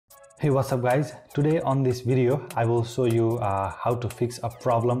Hey, what's up guys? Today on this video I will show you how to fix a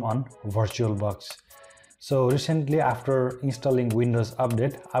problem on VirtualBox. So recently, after installing Windows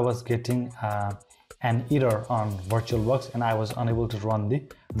Update, I was getting an error on VirtualBox and I was unable to run the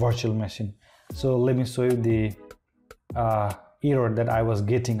virtual machine. So let me show you the error that I was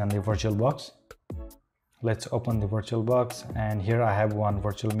getting on the VirtualBox. Let's open the VirtualBox, and here I have one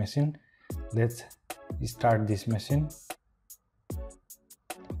virtual machine. Let's start this machine.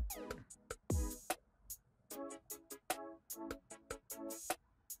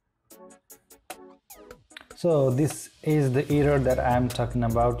 So this is the error that I am talking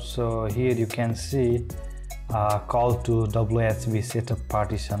about. So here you can see call to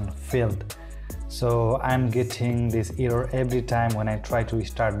WHvSetupPartition failed. So I'm getting this error every time when I try to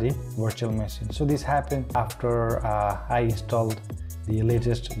start the virtual machine. So this happened after I installed the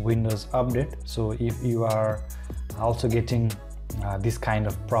latest Windows update. So if you are also getting this kind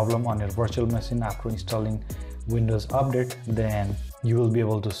of problem on your virtual machine after installing Windows update, then you will be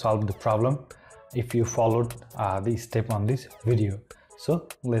able to solve the problem if you followed the step on this video. So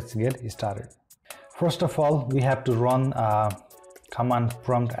let's get started. First of all, we have to run command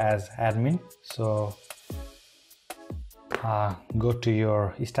prompt as admin. So go to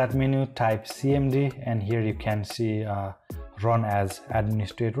your start menu, type cmd, and here you can see run as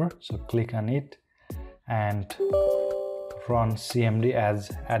administrator. So click on it and run cmd as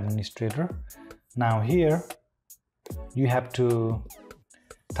administrator. Now here you have to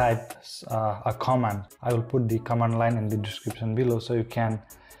type a command. I will put the command line in the description below, so you can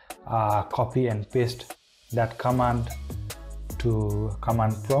copy and paste that command to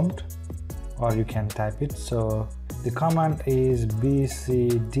command prompt, or you can type it. So the command is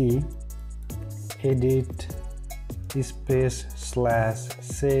bcdedit space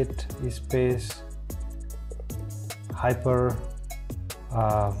 /set space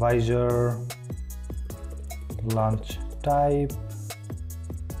hypervisorlaunchtype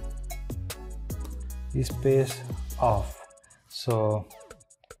space off. So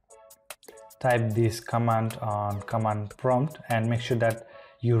type this command on command prompt and make sure that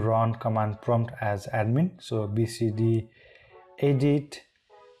you run command prompt as admin. So bcdedit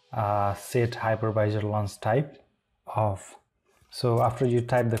set hypervisorlaunchtype off. So after you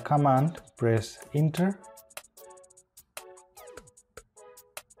type the command, press enter,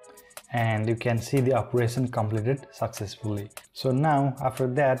 and you can see the operation completed successfully. So now after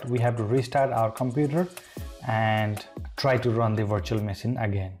that, we have to restart our computer and try to run the virtual machine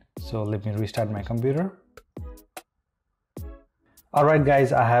again. So let me restart my computer. Alright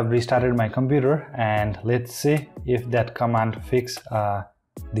guys, I have restarted my computer, and let's see if that command fixes the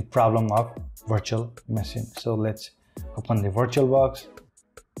problem of virtual machine. So let's open the VirtualBox,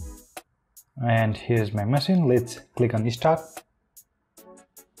 and here's my machine. Let's click on start.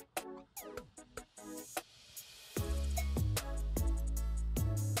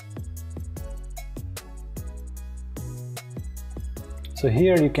 So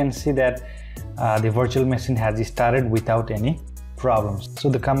here you can see that the virtual machine has started without any problems. So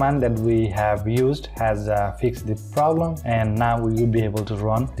the command that we have used has fixed the problem, and now we will be able to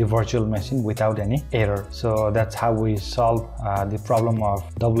run the virtual machine without any error. So that's how we solve the problem of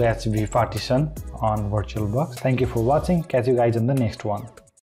WHvPartition on VirtualBox. Thank you for watching. Catch you guys in the next one.